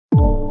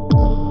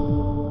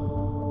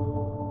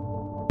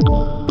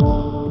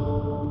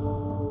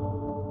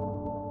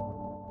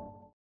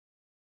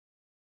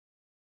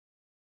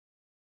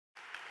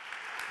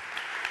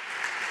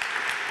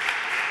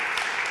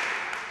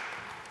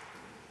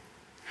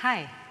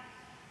Hi.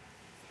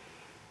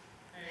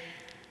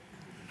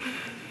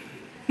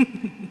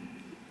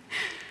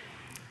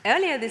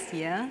 Earlier this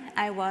year,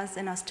 I was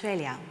in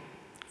Australia,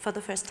 for the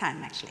first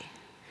time actually.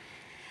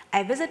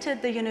 I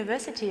visited the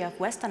University of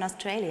Western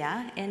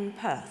Australia in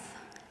Perth,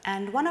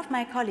 and one of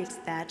my colleagues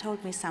there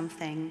told me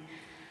something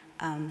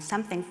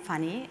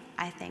funny,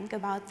 I think,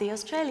 about the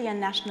Australian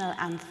national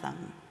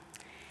anthem.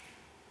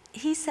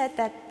 He said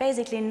that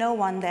basically no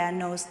one there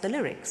knows the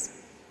lyrics.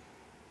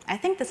 I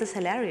think this is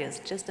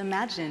hilarious. Just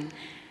imagine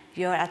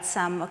you're at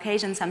some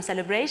occasion, some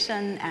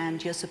celebration,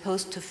 and you're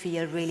supposed to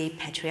feel really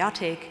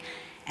patriotic,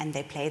 and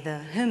they play the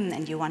hymn,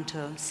 and you want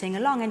to sing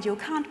along, and you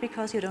can't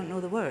because you don't know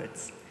the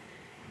words.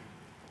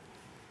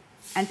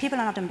 And people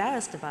are not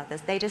embarrassed about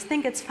this. They just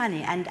think it's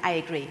funny, and I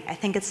agree. I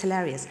think it's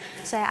hilarious.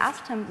 So I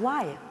asked him,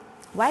 why?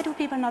 Why do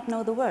people not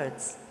know the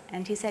words?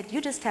 And he said,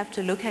 you just have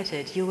to look at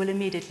it. You will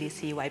immediately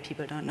see why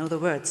people don't know the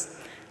words.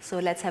 So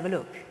let's have a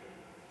look.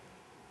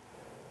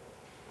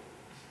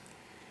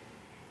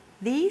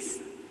 These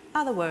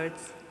are the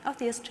words of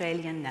the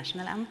Australian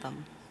national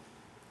anthem.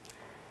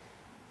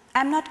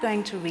 I'm not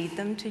going to read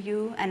them to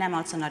you, and I'm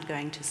also not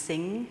going to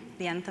sing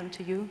the anthem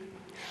to you.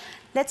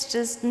 Let's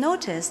just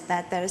notice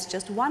that there is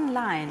just one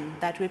line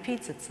that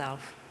repeats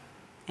itself.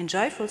 In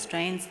joyful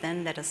strains,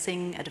 then let us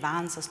sing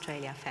Advance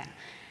Australia Fair.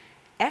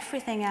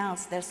 Everything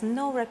else, there's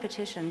no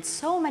repetition,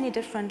 so many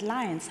different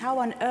lines. How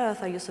on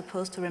earth are you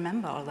supposed to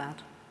remember all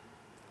that?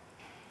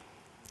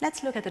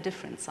 Let's look at a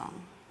different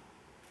song.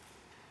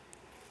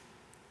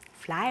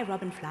 Fly,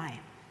 Robin, fly.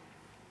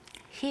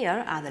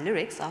 Here are the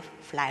lyrics of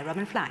Fly,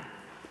 Robin, fly.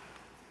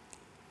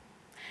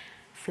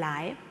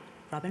 Fly,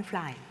 Robin,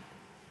 fly.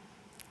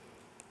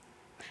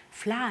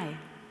 Fly,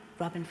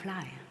 Robin,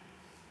 fly.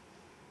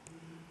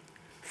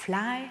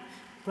 Fly,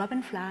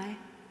 Robin, fly.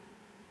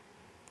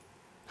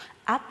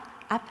 Up,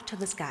 up to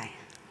the sky.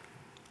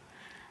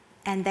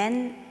 And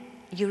then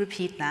you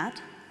repeat that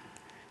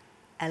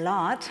a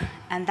lot,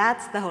 and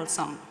that's the whole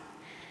song.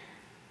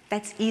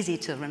 That's easy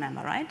to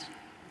remember, right?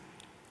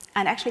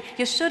 And actually,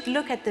 you should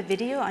look at the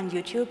video on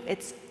YouTube.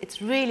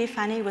 It's really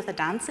funny with the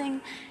dancing,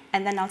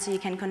 and then also you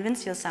can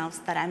convince yourselves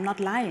that I'm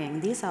not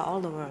lying. These are all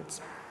the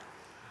words.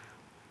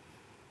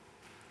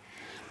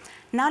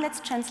 Now let's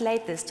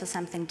translate this to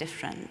something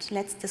different.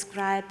 Let's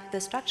describe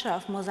the structure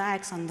of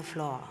mosaics on the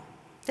floor.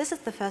 This is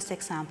the first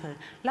example.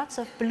 Lots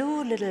of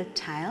blue little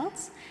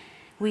tiles.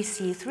 We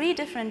see 3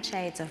 different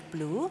shades of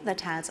blue. The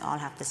tiles all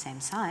have the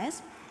same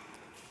size.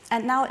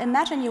 And now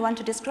imagine you want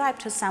to describe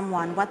to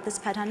someone what this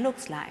pattern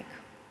looks like.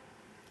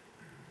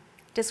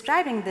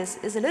 Describing this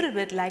is a little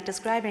bit like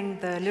describing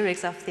the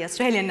lyrics of the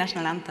Australian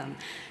national anthem.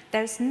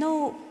 There's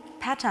no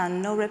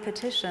pattern, no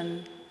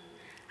repetition.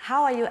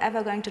 How are you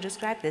ever going to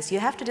describe this?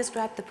 You have to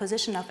describe the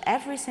position of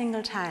every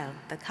single tile,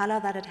 the color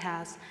that it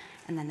has,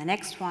 and then the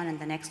next one, and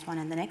the next one,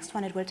 and the next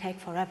one. It will take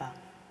forever.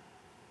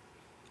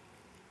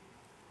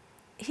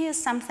 Here's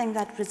something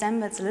that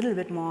resembles a little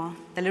bit more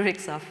the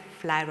lyrics of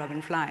Fly,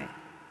 Robin, Fly.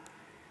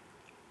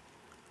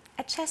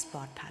 A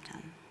chessboard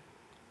pattern.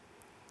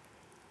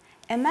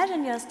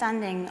 Imagine you're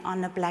standing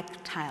on a black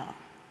tile.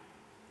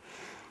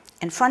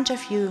 In front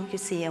of you, you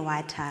see a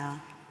white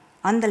tile.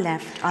 On the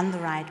left, on the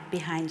right,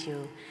 behind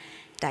you.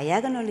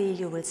 Diagonally,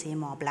 you will see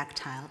more black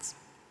tiles.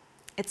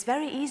 It's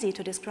very easy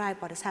to describe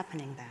what is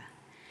happening there.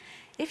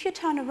 If you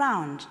turn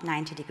around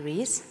 90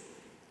 degrees,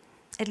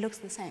 it looks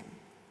the same.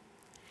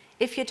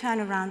 If you turn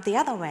around the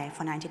other way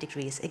for 90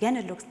 degrees, again,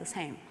 it looks the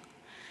same.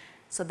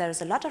 So there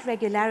is a lot of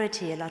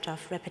regularity, a lot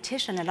of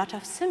repetition, a lot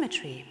of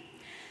symmetry.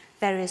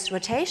 There is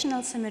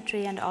rotational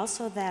symmetry, and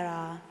also there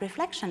are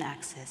reflection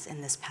axes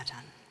in this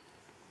pattern.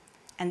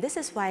 And this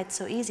is why it's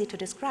so easy to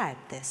describe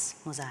this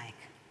mosaic.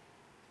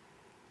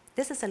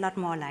 This is a lot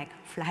more like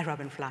Fly,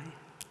 Robin, fly.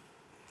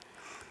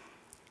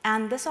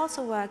 And this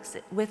also works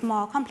with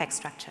more complex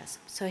structures.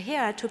 So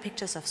here are 2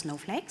 pictures of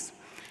snowflakes.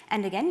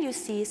 And again, you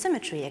see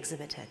symmetry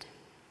exhibited.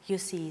 You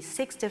see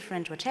 6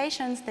 different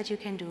rotations that you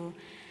can do,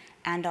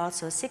 and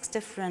also 6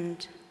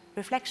 different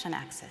reflection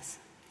axes.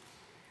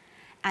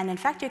 And in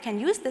fact, you can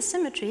use this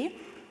symmetry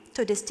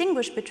to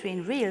distinguish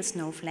between real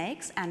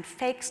snowflakes and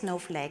fake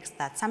snowflakes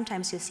that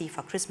sometimes you see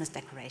for Christmas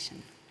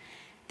decoration.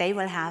 They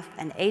will have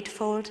an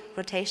 8-fold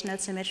rotational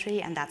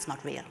symmetry, and that's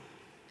not real.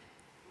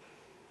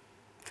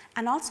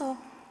 And also,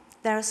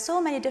 there are so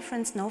many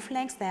different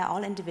snowflakes. They are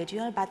all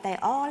individual, but they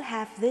all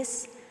have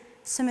this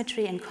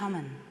symmetry in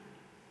common.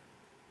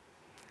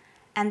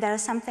 And there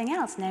is something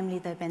else, namely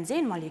the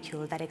benzene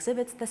molecule, that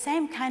exhibits the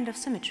same kind of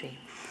symmetry.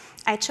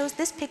 I chose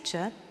this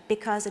picture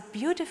because it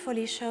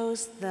beautifully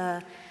shows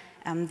the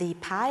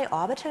pi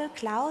orbital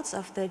clouds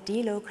of the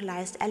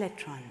delocalized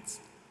electrons.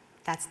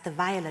 That's the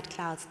violet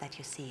clouds that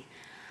you see.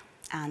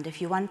 And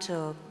if you want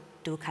to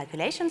do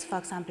calculations, for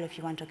example, if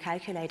you want to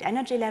calculate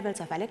energy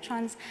levels of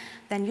electrons,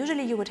 then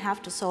usually you would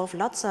have to solve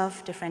lots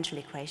of differential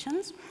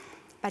equations.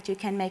 But you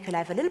can make your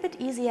life a little bit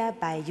easier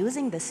by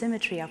using the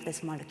symmetry of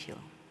this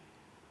molecule.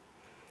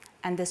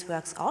 And this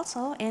works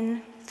also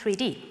in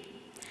 3D.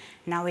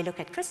 Now we look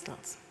at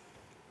crystals.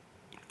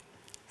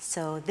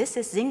 So this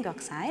is zinc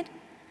oxide,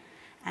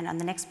 And on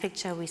the next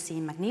picture, we see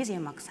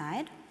magnesium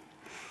oxide.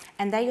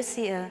 And there you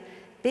see a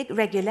big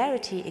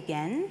regularity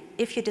again.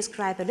 If you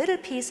describe a little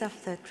piece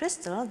of the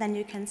crystal, then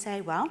you can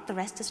say, well, the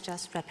rest is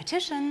just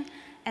repetition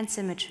and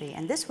symmetry.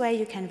 And this way,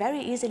 you can very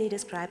easily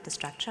describe the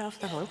structure of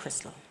the whole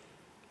crystal.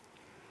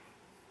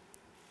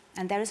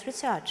 And there is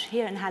research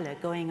here in Halle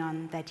going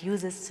on that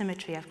uses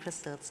symmetry of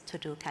crystals to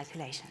do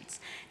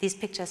calculations. These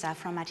pictures are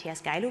from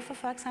Matthias Geilufer,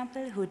 for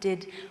example, who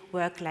did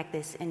work like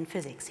this in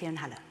physics here in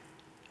Halle.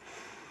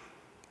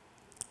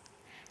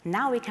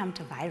 Now we come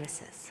to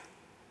viruses.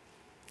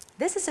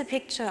 This is a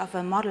picture of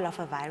a model of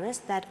a virus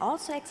that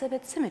also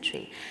exhibits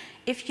symmetry.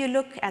 If you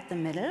look at the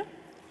middle,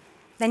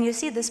 then you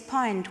see this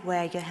point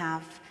where you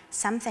have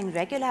something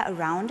regular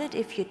around it.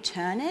 If you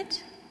turn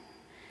it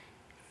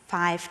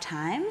 5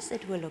 times,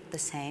 it will look the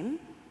same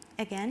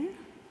again.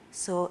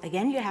 So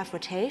again, you have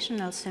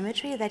rotational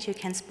symmetry that you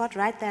can spot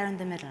right there in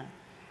the middle.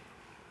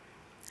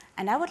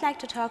 And I would like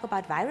to talk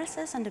about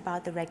viruses and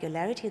about the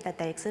regularity that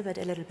they exhibit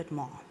a little bit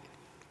more.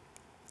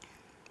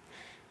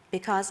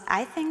 Because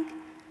I think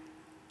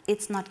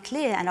it's not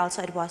clear, and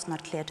also it was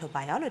not clear to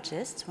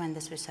biologists when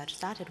this research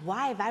started,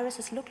 why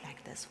viruses look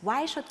like this.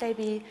 Why should they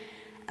be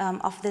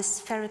of this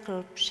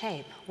spherical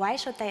shape? Why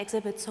should they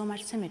exhibit so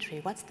much symmetry?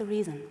 What's the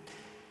reason?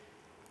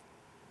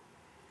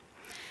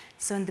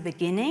 So in the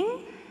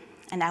beginning,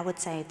 and I would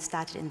say it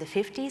started in the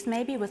 50s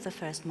maybe with the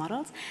first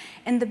models,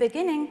 in the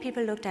beginning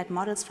people looked at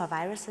models for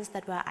viruses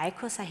that were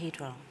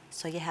icosahedral.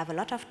 So you have a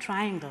lot of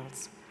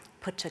triangles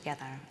put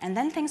together. And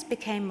then things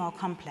became more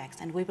complex,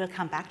 and we will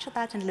come back to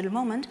that in a little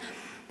moment.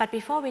 But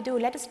before we do,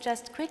 let us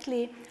just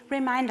quickly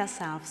remind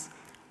ourselves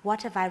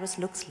what a virus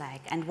looks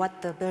like and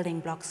what the building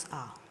blocks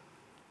are.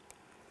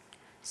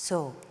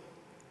 So,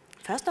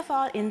 first of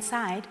all,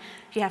 inside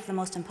you have the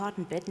most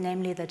important bit,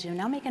 namely the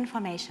genomic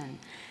information.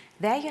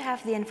 There you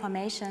have the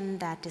information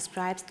that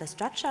describes the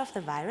structure of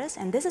the virus,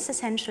 and this is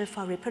essential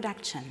for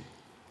reproduction.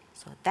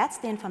 So that's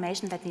the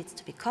information that needs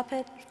to be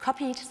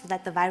copied so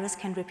that the virus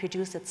can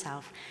reproduce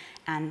itself.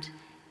 And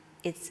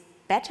it's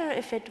better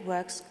if it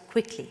works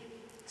quickly.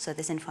 So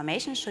this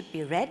information should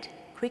be read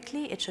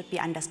quickly, it should be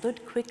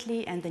understood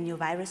quickly, and the new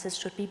viruses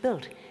should be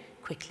built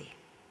quickly.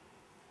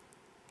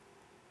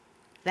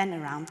 Then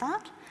around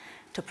that,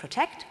 to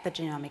protect the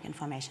genomic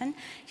information,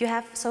 you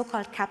have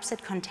so-called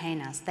capsid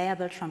containers. They are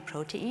built from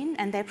protein,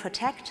 and they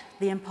protect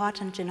the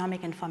important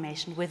genomic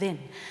information within.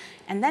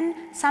 And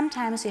then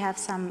sometimes you have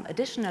some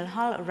additional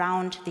hull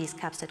around these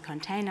capsid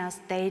containers.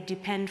 They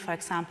depend, for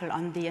example,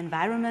 on the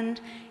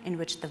environment in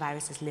which the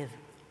viruses live.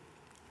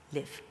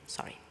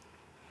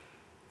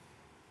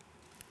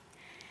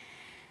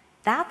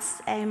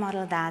 That's a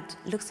model that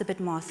looks a bit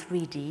more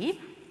 3D.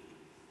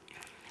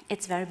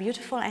 It's very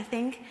beautiful, I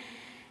think.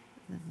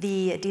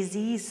 The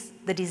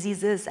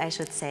diseases, I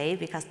should say,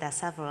 because there are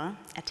several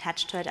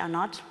attached to it, are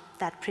not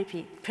that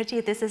pretty.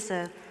 This is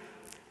a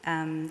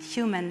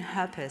human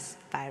herpes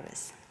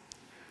virus.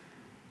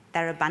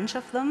 There are a bunch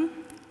of them,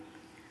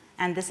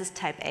 and this is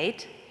type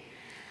 8.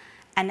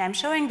 And I'm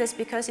showing this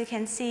because you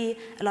can see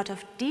a lot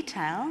of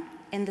detail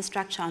in the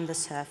structure on the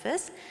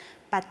surface,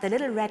 but the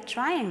little red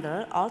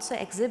triangle also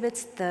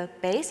exhibits the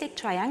basic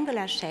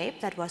triangular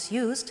shape that was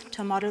used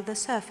to model the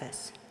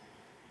surface.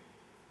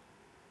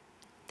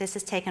 This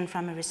is taken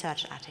from a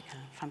research article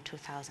from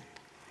 2000,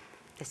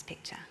 this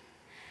picture.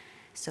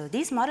 So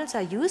these models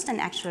are used in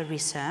actual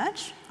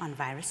research on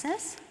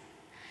viruses.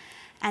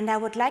 And I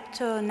would like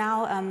to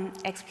now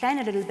explain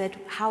a little bit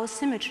how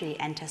symmetry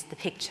enters the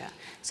picture.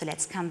 So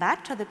let's come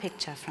back to the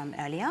picture from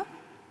earlier.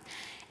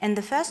 In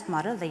the first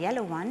model, the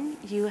yellow one,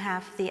 you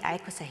have the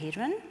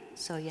icosahedron.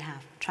 So you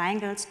have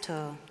triangles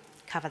to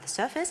cover the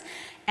surface.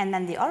 And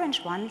then the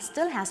orange one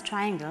still has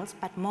triangles,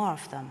 but more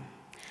of them.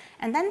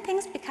 And then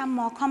things become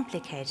more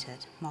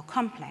complicated, more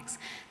complex.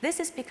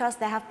 This is because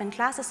there have been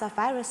classes of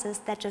viruses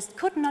that just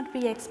could not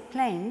be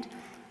explained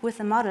with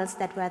the models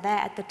that were there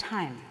at the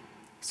time.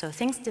 So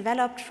things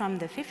developed from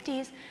the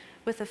 50s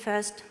with the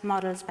first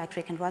models by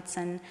Crick and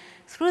Watson,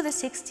 through the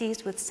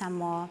 60s with some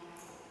more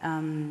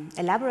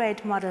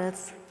elaborate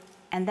models,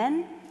 and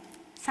then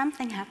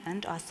something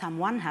happened, or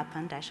someone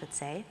happened, I should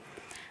say.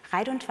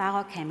 Reidun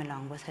Twarok came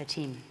along with her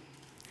team.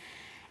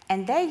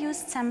 And they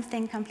used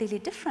something completely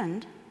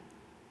different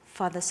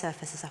for the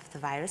surfaces of the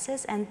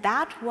viruses, and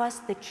that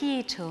was the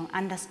key to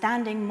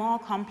understanding more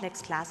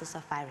complex classes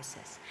of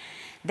viruses.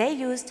 They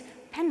used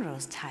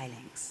Penrose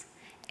tilings,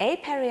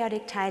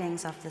 aperiodic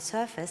tilings of the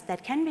surface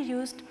that can be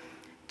used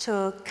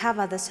to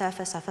cover the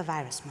surface of a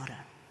virus model.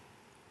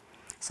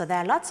 So there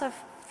are lots of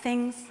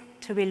things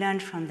to be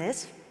learned from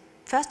this.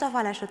 First of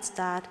all, I should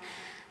start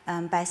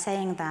by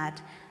saying that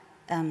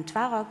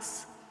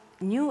Twarok's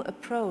new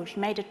approach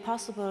made it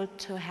possible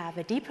to have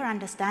a deeper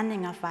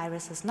understanding of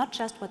viruses, not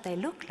just what they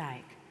look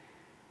like,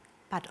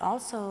 but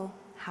also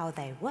how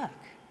they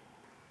work.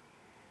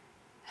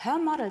 Her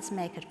models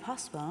make it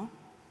possible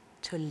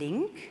to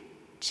link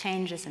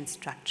changes in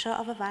structure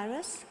of a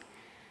virus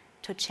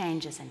to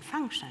changes in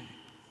function.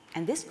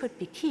 And this could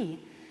be key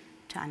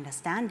to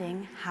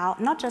understanding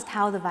not just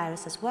how the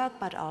viruses work,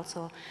 but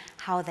also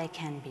how they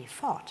can be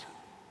fought.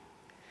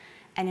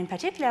 And in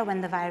particular,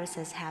 when the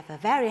viruses have a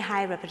very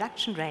high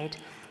reproduction rate,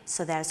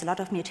 so there's a lot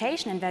of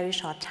mutation in very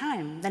short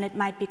time, then it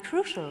might be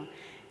crucial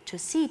to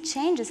see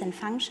changes in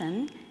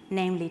function,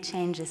 namely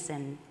changes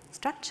in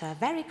structure,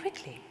 very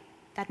quickly.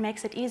 That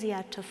makes it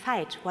easier to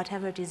fight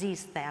whatever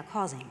disease they are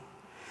causing.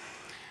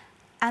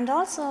 And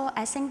also,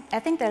 I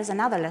think there's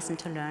another lesson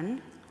to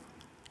learn,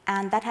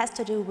 and that has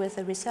to do with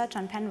the research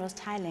on Penrose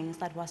tilings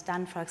that was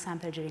done, for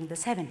example, during the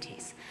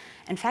 70s.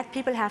 In fact,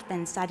 people have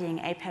been studying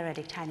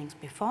aperiodic tilings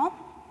before,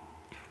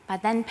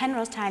 but then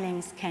Penrose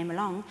tilings came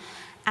along,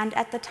 and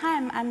at the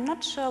time, I'm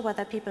not sure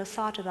whether people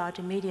thought about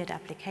immediate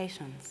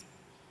applications.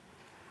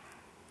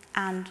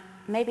 And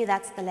maybe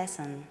that's the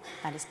lesson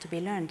that is to be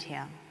learned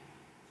here.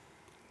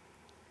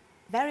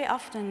 Very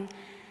often,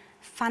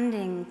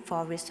 funding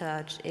for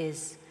research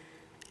is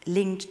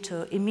linked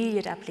to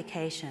immediate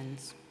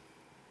applications.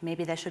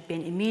 Maybe there should be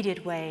an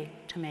immediate way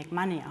to make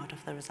money out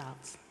of the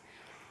results.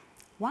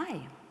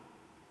 Why?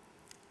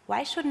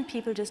 Why shouldn't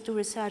people just do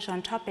research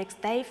on topics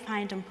they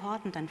find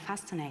important and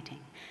fascinating?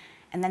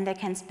 And then they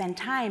can spend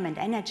time and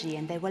energy,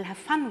 and they will have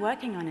fun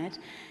working on it,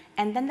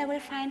 and then they will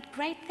find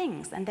great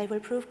things, and they will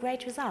prove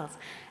great results.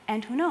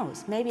 And who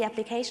knows, maybe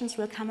applications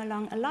will come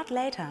along a lot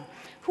later.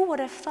 Who would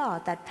have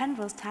thought that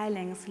Penrose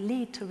tilings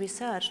lead to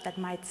research that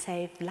might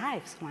save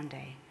lives one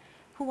day?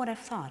 Who would have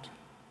thought?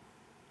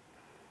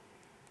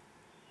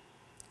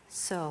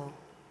 So,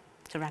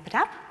 to wrap it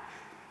up,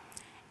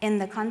 in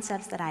the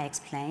concepts that I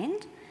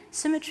explained,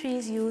 symmetry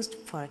is used,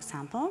 for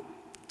example,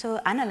 to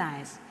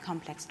analyze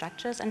complex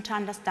structures and to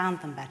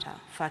understand them better.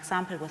 For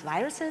example, with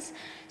viruses,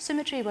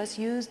 symmetry was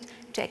used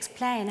to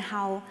explain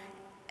how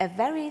a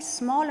very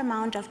small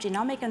amount of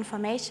genomic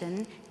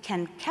information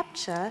can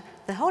capture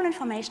the whole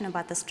information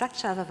about the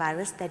structure of a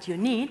virus that you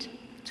need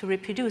to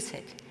reproduce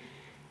it.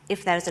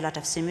 If there is a lot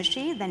of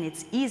symmetry, then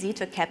it's easy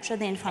to capture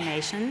the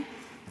information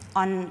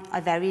on a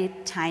very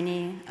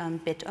tiny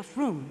bit of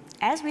room,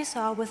 as we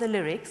saw with the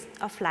lyrics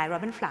of Fly,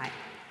 Robin, Fly.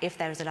 If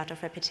there is a lot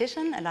of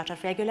repetition, a lot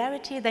of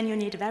regularity, then you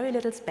need very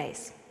little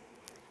space.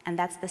 And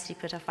that's the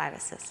secret of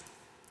viruses,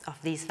 of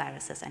these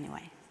viruses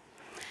anyway.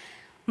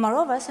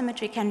 Moreover,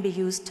 symmetry can be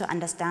used to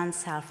understand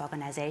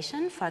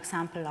self-organization, for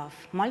example, of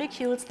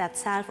molecules that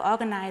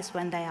self-organize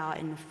when they are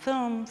in a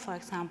film, for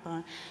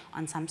example,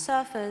 on some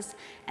surface.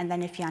 And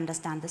then if you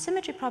understand the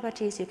symmetry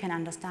properties, you can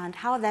understand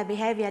how their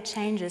behavior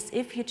changes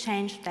if you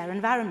change their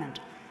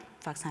environment.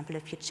 For example,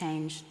 if you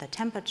change the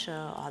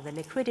temperature or the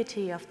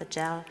liquidity of the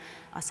gel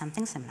or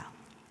something similar.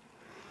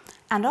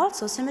 And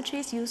also, symmetry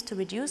is used to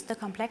reduce the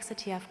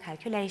complexity of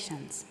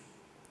calculations.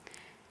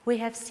 We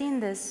have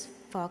seen this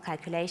for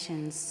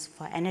calculations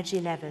for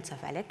energy levels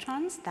of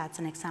electrons. That's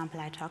an example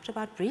I talked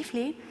about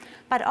briefly.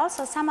 But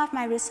also, some of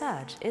my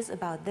research is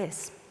about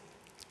this.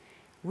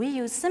 We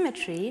use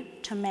symmetry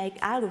to make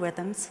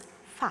algorithms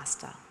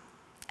faster,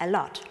 a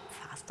lot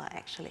faster,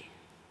 actually.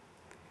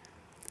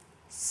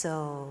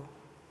 So,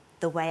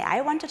 the way I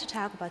wanted to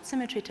talk about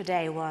symmetry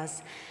today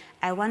was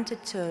I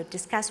wanted to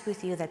discuss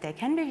with you that they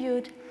can be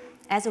viewed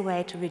as a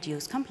way to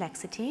reduce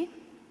complexity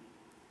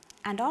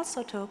and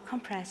also to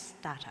compress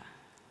data.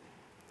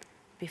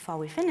 Before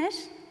we finish,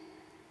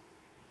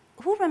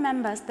 who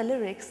remembers the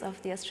lyrics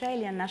of the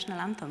Australian national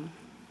anthem?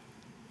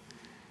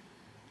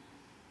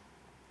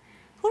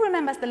 Who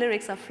remembers the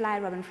lyrics of Fly,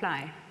 Robin,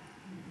 Fly?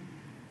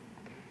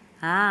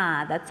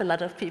 Ah, that's a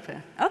lot of people.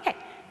 Okay,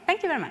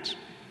 thank you very much.